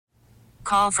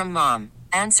Call from mom.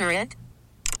 Answer it.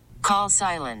 Call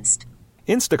silenced.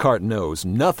 Instacart knows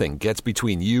nothing gets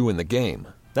between you and the game.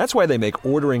 That's why they make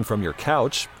ordering from your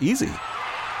couch easy.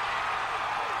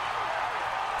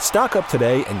 Stock up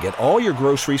today and get all your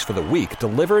groceries for the week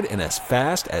delivered in as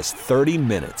fast as 30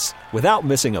 minutes without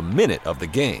missing a minute of the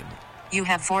game. You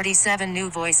have 47 new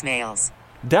voicemails.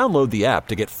 Download the app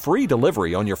to get free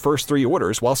delivery on your first 3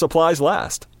 orders while supplies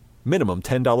last. Minimum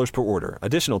 $10 per order.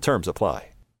 Additional terms apply.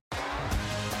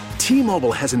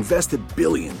 T-Mobile has invested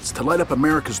billions to light up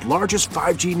America's largest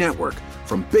 5G network,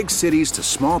 from big cities to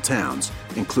small towns,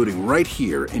 including right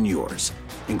here in yours.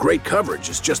 And great coverage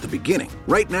is just the beginning.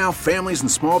 Right now, families and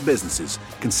small businesses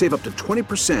can save up to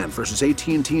 20% versus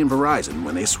AT&T and Verizon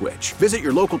when they switch. Visit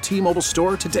your local T-Mobile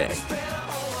store today.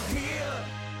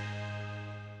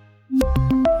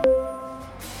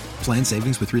 Plan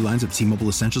savings with 3 lines of T-Mobile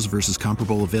Essentials versus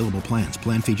comparable available plans.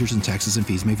 Plan features and taxes and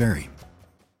fees may vary.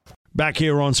 Back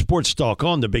here on Sports Talk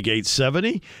on the Big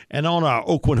 870 and on our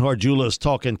Aucoin Hart Jewelers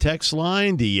Talk and Text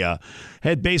line, the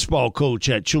head baseball coach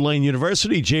at Tulane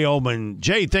University, Jay Ullman.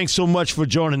 Jay, thanks so much for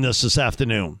joining us this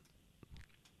afternoon.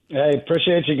 Hey,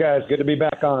 appreciate you guys. Good to be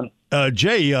back on.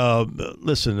 Jay,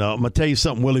 listen, I'm going to tell you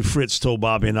something Willie Fritz told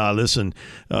Bobby and I. Listen,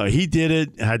 he did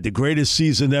it, had the greatest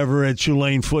season ever at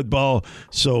Tulane football,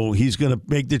 so he's going to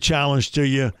make the challenge to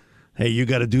you. Hey, you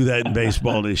got to do that in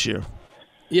baseball this year.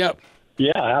 Yep.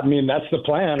 Yeah, I mean, that's the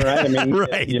plan, right? I mean,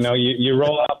 right. You know, you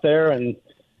roll out there and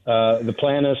the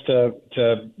plan is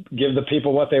to give the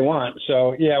people what they want.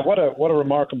 So, yeah, what a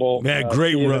remarkable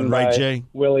great run, right, Jay?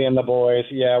 Willie and the boys.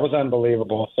 Yeah, it was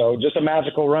unbelievable. So just a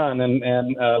magical run,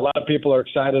 and a lot of people are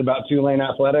excited about Tulane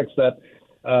athletics that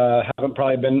haven't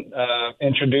probably been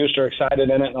introduced or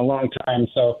excited in it in a long time.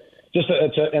 So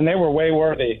and they were way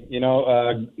worthy, you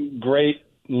know, great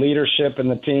leadership in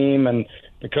the team, and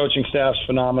the coaching staff's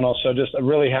phenomenal. So just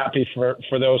really happy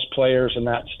for those players and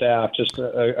that staff. Just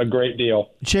a great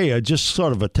deal. Jay, just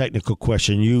sort of a technical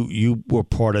question. You were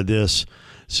part of this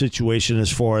situation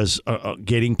as far as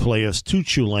getting players to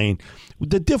Tulane.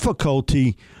 The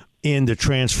difficulty in the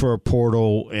transfer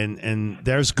portal, and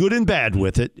there's good and bad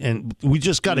with it, and we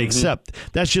just got to accept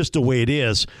that's just the way it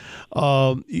is.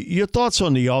 Your thoughts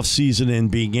on the offseason and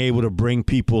being able to bring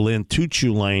people into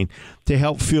Tulane to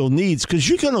help fill needs, because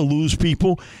you're going to lose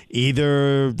people.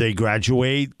 Either they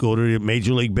graduate, go to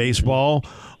Major League Baseball,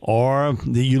 or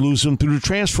you lose them through the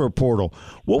transfer portal.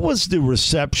 What was the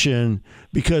reception?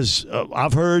 Because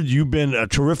I've heard you've been a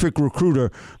terrific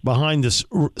recruiter behind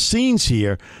the scenes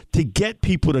here to get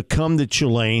people to come to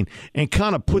Tulane and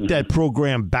kind of put that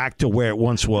program back to where it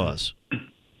once was.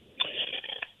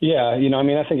 Yeah, you know, I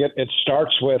mean, I think it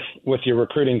starts with your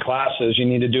recruiting classes. You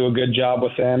need to do a good job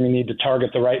with them. You need to target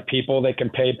the right people. They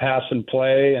can pay, pass, and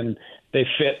play, and they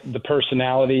fit the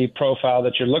personality profile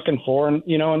that you're looking for. And,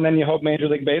 you know, and then you hope Major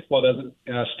League Baseball doesn't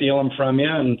steal them from you.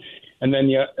 And then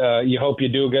you hope you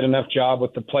do a good enough job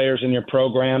with the players in your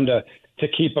program to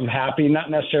keep them happy,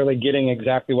 not necessarily getting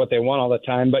exactly what they want all the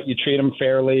time, but you treat them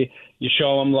fairly, you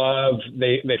show them love,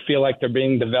 they feel like they're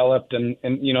being developed, and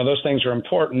you know, those things are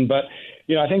important. But,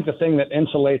 you know, I think the thing that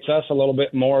insulates us a little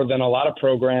bit more than a lot of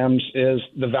programs is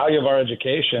the value of our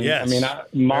education. Yes, I mean,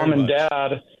 mom and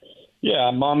dad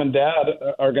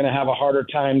are going to have a harder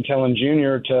time telling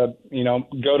junior to, you know,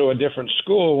 go to a different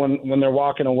school when they're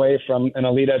walking away from an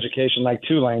elite education like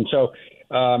Tulane. So,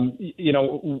 you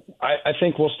know, I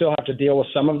think we'll still have to deal with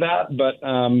some of that, but,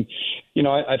 you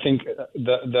know, I think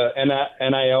the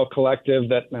NIL collective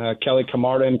that Kelly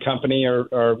Camarda and company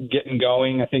are getting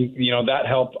going, I think, you know, that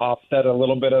helped offset a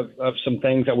little bit of some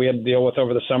things that we had to deal with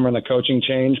over the summer and the coaching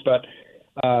change. But,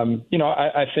 you know,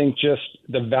 I think just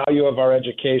the value of our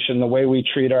education, the way we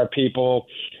treat our people,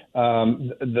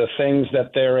 the things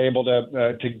that they're able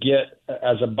to get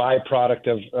as a byproduct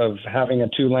of having a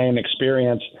Tulane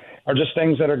experience are just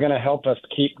things that are going to help us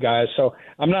keep guys. So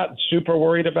I'm not super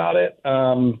worried about it.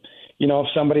 You know, if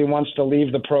somebody wants to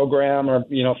leave the program or,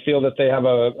 you know, feel that they have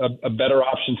a better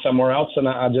option somewhere else, and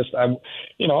I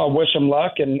wish them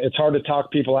luck. And it's hard to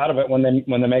talk people out of it when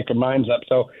they make their minds up.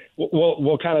 So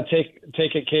we'll kind of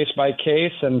take it case by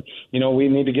case. And, you know, we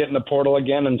need to get in the portal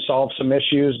again and solve some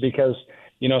issues because,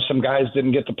 you know, some guys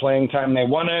didn't get the playing time they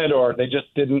wanted, or they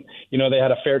just didn't, you know, they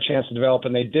had a fair chance to develop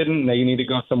and they didn't, and they need to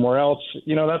go somewhere else.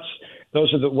 You know,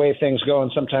 those are the way things go,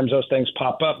 and sometimes those things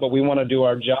pop up, but we want to do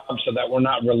our job so that we're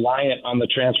not reliant on the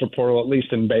transfer portal, at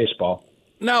least in baseball.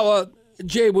 Now,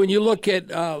 Jay, when you look at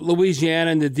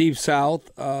Louisiana and the Deep South,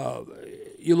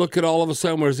 you look at all of a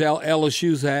sudden where's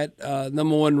LSU's at,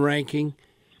 number one ranking.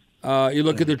 You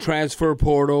look at the transfer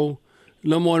portal,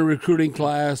 number one recruiting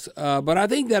class. But I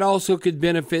think that also could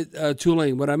benefit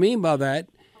Tulane. What I mean by that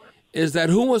is that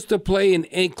who wants to play in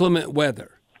inclement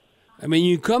weather? I mean,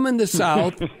 you come in the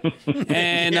South,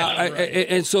 and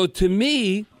and so to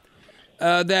me,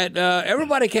 that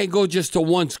everybody can't go just to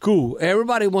one school.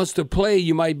 Everybody wants to play.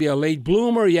 You might be a late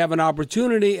bloomer. You have an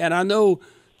opportunity, and I know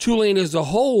Tulane as a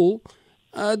whole,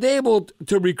 they're able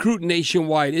to recruit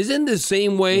nationwide. Isn't the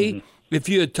same way if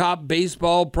you're a top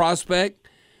baseball prospect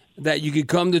that you could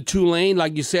come to Tulane,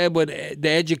 like you said, with the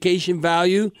education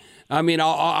value? I mean,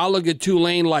 I'll look at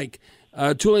Tulane like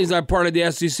Tulane's not part of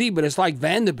the SEC, but it's like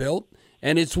Vanderbilt,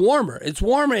 and it's warmer. It's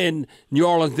warmer in New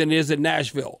Orleans than it is in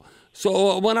Nashville.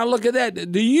 So when I look at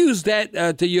that, do you use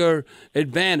that to your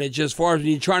advantage as far as when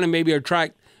you're trying to maybe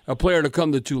attract a player to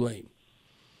come to Tulane?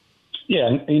 Yeah,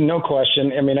 no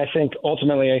question. I mean, I think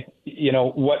ultimately,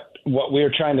 what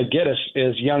we're trying to get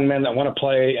is young men that want to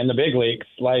play in the big leagues.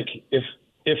 Like if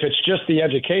it's just the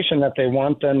education that they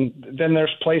want, then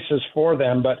there's places for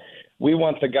them. But we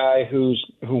want the guy who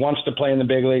wants to play in the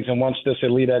big leagues and wants this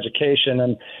elite education.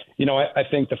 And, I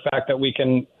think the fact that we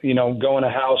can, go in a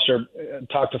house or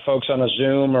talk to folks on a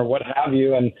Zoom or what have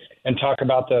you and talk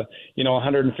about the,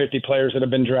 150 players that have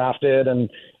been drafted and,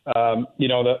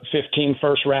 the 15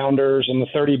 first rounders and the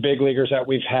 30 big leaguers that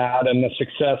we've had and the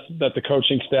success that the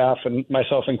coaching staff and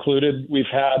myself included, we've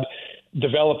had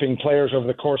developing players over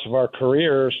the course of our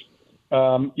careers.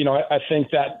 I think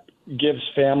that gives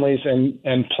families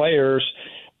and players,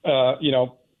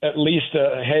 at least,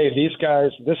 hey, these guys,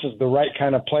 this is the right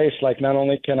kind of place. Like, not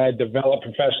only can I develop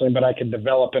professionally, but I can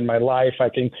develop in my life. I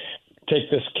can take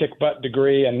this kick butt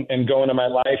degree and go into my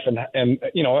life and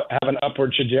have an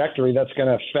upward trajectory that's going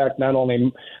to affect not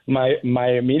only my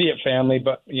immediate family,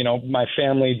 but, my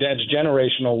family, dad's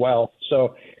generational wealth.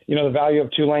 So, the value of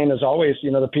Tulane is always,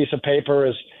 the piece of paper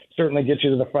is certainly gets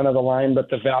you to the front of the line, but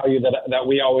the value that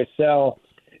we always sell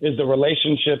is the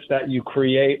relationships that you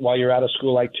create while you're at a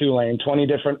school like Tulane. 20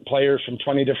 different players from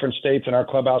 20 different states in our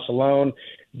clubhouse alone.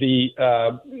 The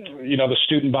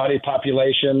student body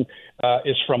population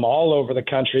is from all over the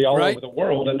country, all over the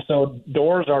world. And so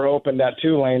doors are opened at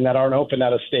Tulane that aren't open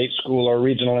at a state school or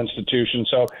regional institution.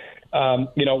 So,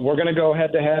 we're going to go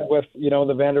head to head with,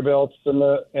 the Vanderbilts and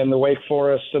the Wake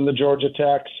Forests and the Georgia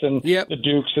Techs and the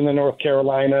Dukes and the North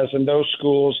Carolinas and those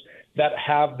schools that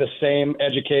have the same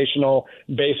educational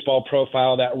baseball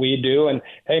profile that we do. And,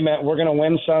 hey, man, we're going to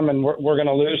win some and we're going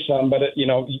to lose some. But,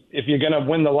 if you're going to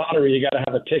win the lottery, you got to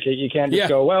have a ticket. You can't just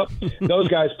go, well, those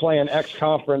guys play in X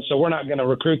conference, so we're not going to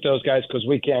recruit those guys because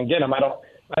we can't get them.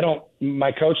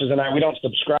 My coaches and I, we don't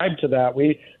subscribe to that.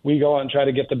 We go out and try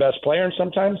to get the best player. And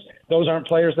sometimes those aren't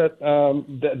players that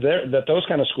those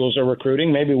kind of schools are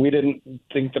recruiting. Maybe we didn't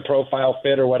think the profile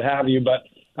fit or what have you, but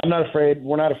I'm not afraid.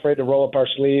 We're not afraid to roll up our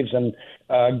sleeves and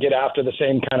get after the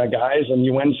same kind of guys. And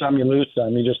you win some, you lose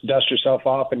some. You just dust yourself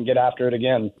off and get after it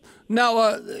again.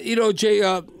 Now, Jay,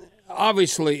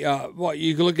 obviously,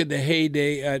 you can look at the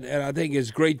heyday, and I think it's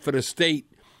great for the state.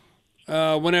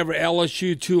 Whenever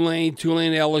LSU, Tulane,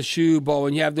 LSU, but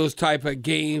when you have those type of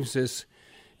games, it's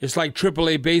like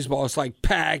AAA baseball. It's like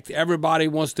packed. Everybody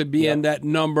wants to be in that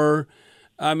number.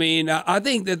 I mean, I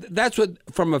think that's what,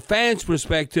 from a fan's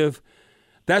perspective,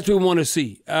 that's what we want to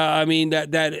see.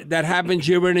 That happens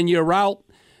year in and year out.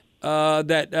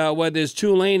 Whether it's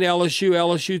Tulane,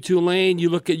 LSU, Tulane, you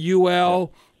look at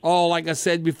UL, all, like I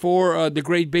said before, the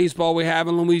great baseball we have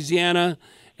in Louisiana,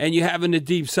 and you have in the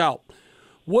Deep South.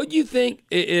 What do you think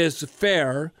is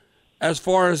fair as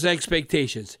far as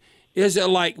expectations? Is it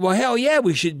like, well, hell yeah,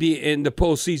 we should be in the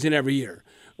postseason every year?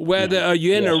 Whether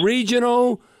you're in a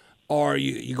regional or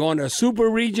you're going to a super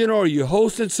regional or you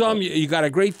hosted some, you got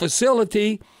a great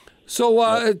facility.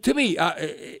 So to me,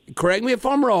 correct me if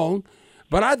I'm wrong,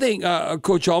 but I think,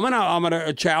 Coach Allman, I'm going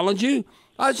to challenge you.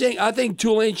 I think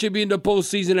Tulane should be in the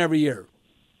postseason every year.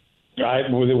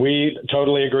 We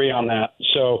totally agree on that.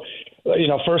 So,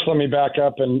 first let me back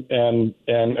up and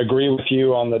agree with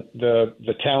you on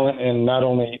the talent in not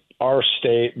only our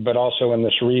state but also in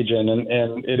this region,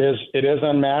 and it is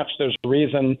unmatched. There's a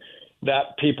reason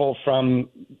that people from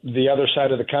the other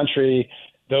side of the country,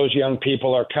 those young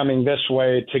people, are coming this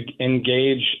way to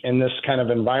engage in this kind of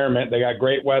environment. They got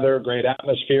great weather, great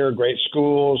atmosphere, great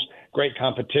schools, great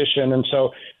competition. And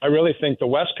so I really think the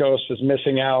West Coast is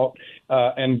missing out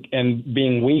and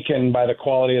being weakened by the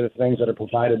quality of the things that are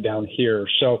provided down here.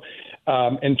 So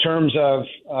in terms of,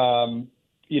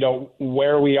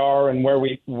 where we are and where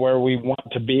we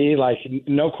want to be, like,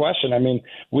 no question. I mean,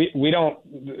 we're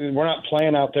not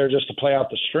playing out there just to play out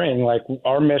the string. Like,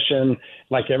 our mission,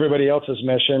 like everybody else's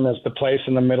mission, is the place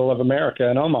in the middle of America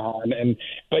in Omaha.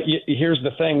 But here's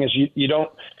the thing: is you don't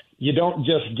you don't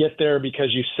just get there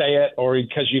because you say it or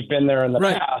because you've been there in the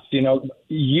past. You know,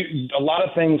 a lot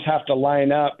of things have to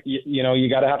line up. You know, you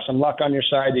got to have some luck on your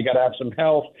side. You got to have some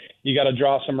health. You got to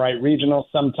draw some right regionals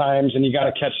sometimes, and you got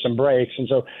to catch some breaks. And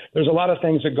so there's a lot of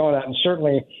things that go in that, and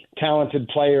certainly talented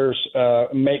players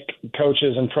make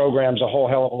coaches and programs a whole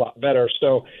hell of a lot better.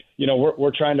 So, you know,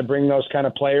 we're trying to bring those kind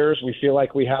of players. We feel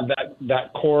like we have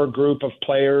that core group of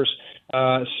players.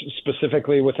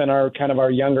 Specifically within our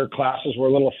younger classes, we're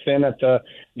a little thin at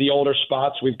the older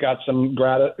spots. We've got some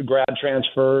grad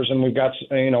transfers, and we've got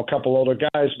a couple older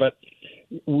guys, but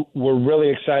we're really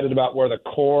excited about where the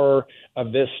core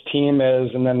of this team is,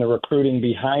 and then the recruiting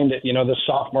behind it. You know, the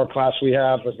sophomore class we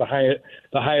have was the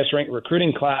highest ranked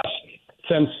recruiting class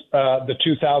since the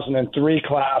 2003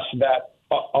 class that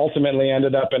ultimately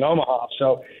ended up in Omaha.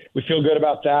 So we feel good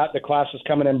about that. The classes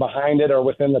coming in behind it are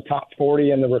within the top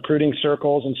 40 in the recruiting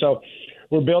circles. And so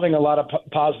we're building a lot of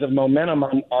positive momentum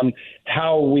on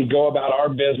how we go about our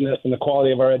business and the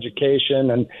quality of our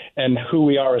education and who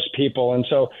we are as people. And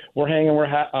so we're hanging our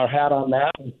hat on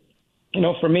that. You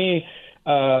know, for me,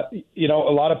 a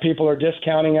lot of people are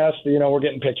discounting us. You know, we're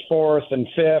getting picked 4th and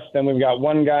 5th, and we've got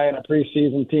one guy in a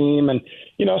preseason team, and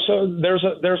so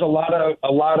there's a lot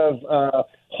of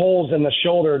holes in the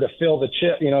shoulder to fill the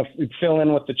chip. You know, fill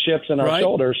in with the chips in our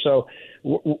shoulders. So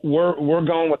we're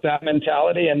going with that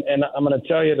mentality, and I'm going to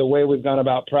tell you the way we've gone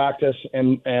about practice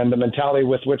and the mentality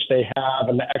with which they have,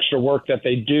 and the extra work that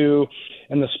they do,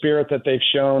 and the spirit that they've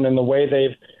shown, and the way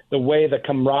the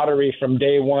camaraderie from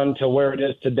day one to where it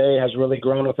is today has really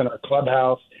grown within our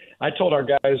clubhouse. I told our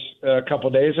guys a couple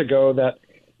of days ago that,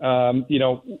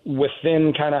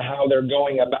 within kind of how they're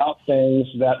going about things,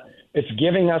 that it's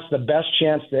giving us the best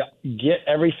chance to get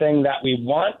everything that we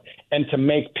want and to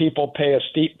make people pay a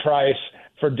steep price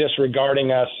for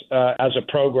disregarding us as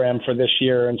a program for this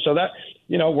year. And so that,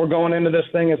 we're going into this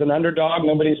thing as an underdog.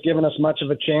 Nobody's given us much of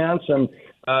a chance. And,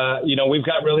 we've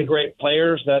got really great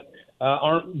players that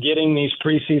aren't getting these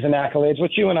preseason accolades,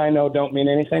 which you and I know don't mean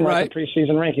anything like a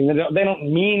preseason ranking. They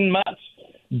don't mean much,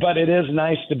 but it is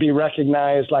nice to be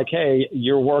recognized like, hey,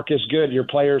 your work is good, your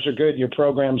players are good, your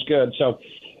program's good. So,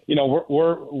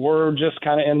 we're just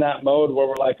kind of in that mode where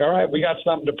we're like, all right, we got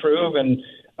something to prove, and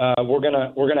we're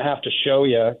gonna have to show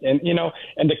you, and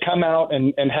and to come out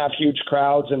and have huge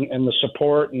crowds and the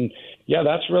support, and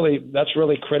that's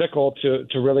really critical to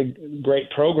really great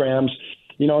programs.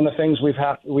 And the things we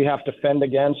have to fend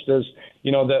against is,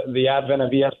 the advent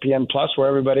of ESPN Plus, where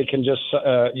everybody can just,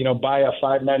 buy a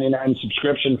 $5.99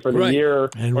 subscription for the year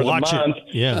and or the watch month.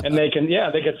 it. Yeah. And they can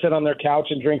sit on their couch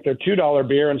and drink their $2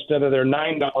 beer instead of their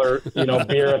 $9,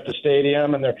 beer at the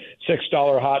stadium, and their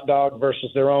 $6 hot dog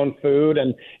versus their own food.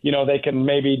 And, they can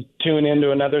maybe tune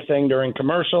into another thing during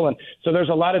commercial. And so there's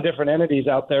a lot of different entities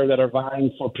out there that are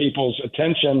vying for people's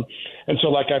attention. And so,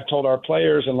 like I've told our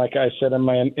players, and like I said in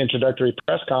my introductory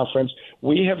press conference,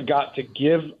 we have got to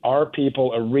give our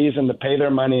people a reason to pay their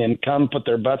money and come put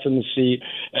their butts in the seat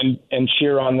and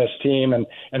cheer on this team.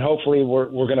 And hopefully we're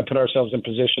going to put ourselves in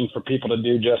position for people to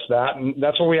do just that. And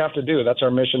that's what we have to do. That's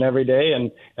our mission every day.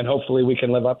 And hopefully we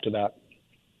can live up to that.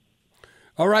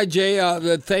 All right, Jay,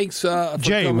 thanks for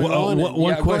coming on.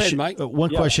 One question, go ahead, Mike. One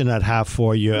question I'd have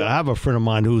for you. I have a friend of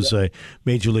mine who's a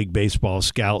Major League Baseball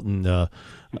scout, and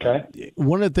okay.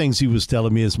 One of the things he was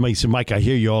telling me is, he said, Mike, I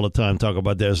hear you all the time talk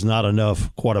about there's not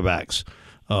enough quarterbacks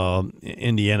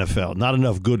in the NFL, not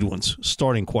enough good ones,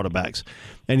 starting quarterbacks.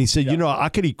 And he said, I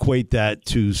could equate that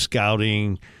to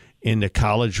scouting in the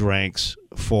college ranks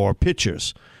for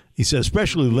pitchers. He said,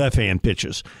 especially left-hand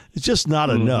pitchers. It's just not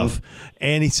enough.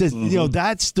 And he says,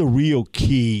 that's the real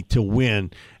key to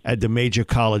win at the major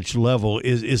college level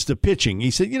is the pitching.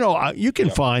 He said, you can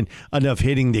find enough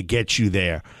hitting to get you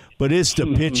there, but it's the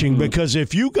pitching, because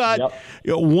if you got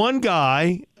one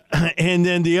guy and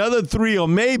then the other three are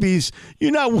maybes,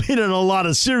 you're not winning a lot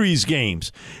of series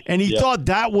games. And he thought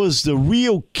that was the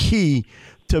real key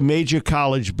to major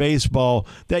college baseball,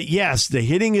 that yes, the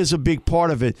hitting is a big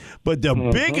part of it, but the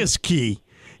biggest key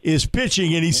is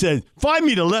pitching. And he said, find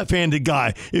me the left-handed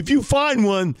guy. If you find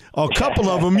one, a couple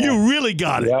of them, you really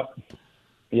got it.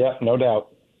 Yep, no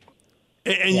doubt.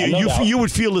 And you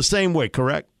would feel the same way,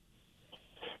 correct?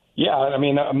 Yeah, I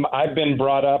mean, I've been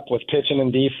brought up with pitching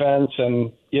and defense,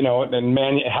 and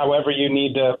however you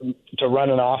need to run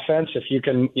an offense. If you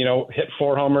can, hit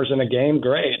 4 homers in a game,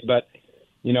 great. But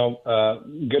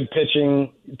good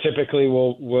pitching typically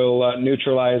will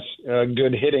neutralize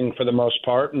good hitting for the most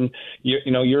part, and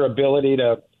your ability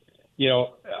to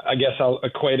I guess I'll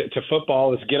equate it to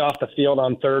football, is get off the field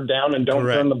on third down and don't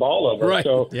turn the ball over. Right.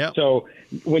 So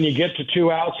when you get to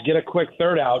 2 outs, get a quick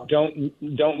third out. Don't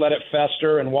let it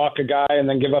fester and walk a guy and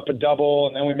then give up a double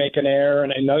and then we make an error.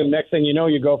 And the next thing you know,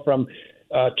 you go from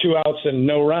 2 outs and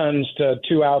no runs to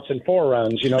 2 outs and 4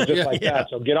 runs, that.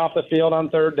 So get off the field on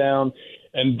third down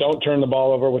and don't turn the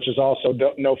ball over, which is also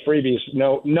no freebies.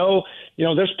 No,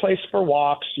 there's place for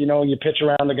walks. You pitch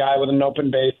around the guy with an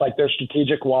open base, like there's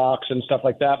strategic walks and stuff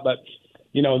like that. But,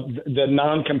 the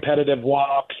non-competitive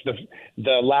walks,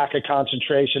 the lack of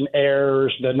concentration,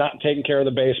 errors, the not taking care of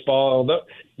the baseball,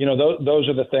 those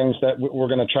are the things that we're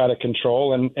going to try to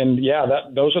control. And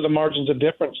those are the margins of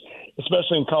difference,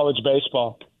 especially in college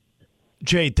baseball.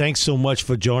 Jay, thanks so much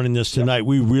for joining us tonight.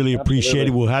 We really appreciate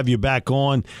it. We'll have you back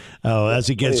on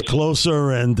as it gets closer.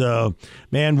 And,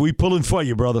 man, we pulling for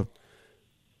you, brother.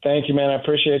 Thank you, man. I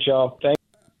appreciate y'all.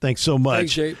 Thanks so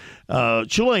much. Thanks, Jay.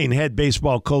 Tulane head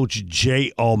baseball coach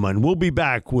Jay Ullman. We'll be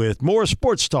back with more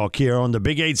sports talk here on the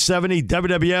Big 870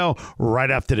 WWL right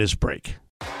after this break.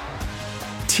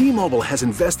 T-Mobile has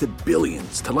invested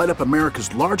billions to light up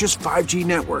America's largest 5G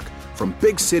network, from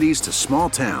big cities to small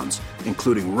towns,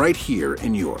 including right here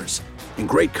in yours. And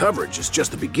great coverage is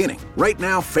just the beginning. Right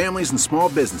now, families and small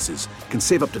businesses can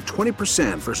save up to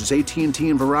 20% versus AT&T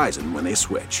and Verizon when they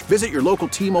switch. Visit your local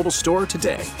T-Mobile store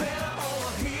today.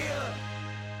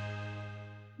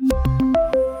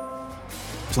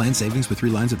 Plan savings with 3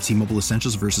 lines of T-Mobile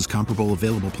Essentials versus comparable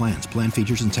available plans. Plan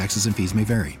features and taxes and fees may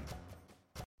vary.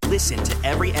 Listen to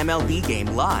every MLB game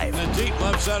live. In the deep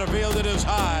left center field, it is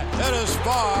high, it is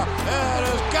far, it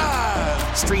is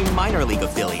gone. Stream minor league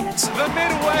affiliates. The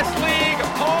Midwest League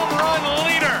home run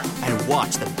leader. And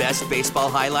watch the best baseball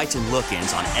highlights and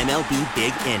look-ins on MLB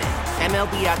Big Inning.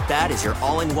 MLB At Bat is your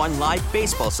all-in-one live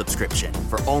baseball subscription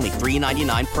for only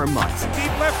 $3.99 per month.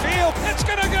 Deep left field, it's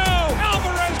gonna go.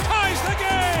 Alvarez ties the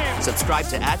game. Subscribe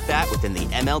to At Bat within the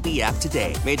MLB app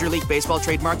today. Major League Baseball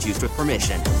trademarks used with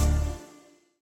permission.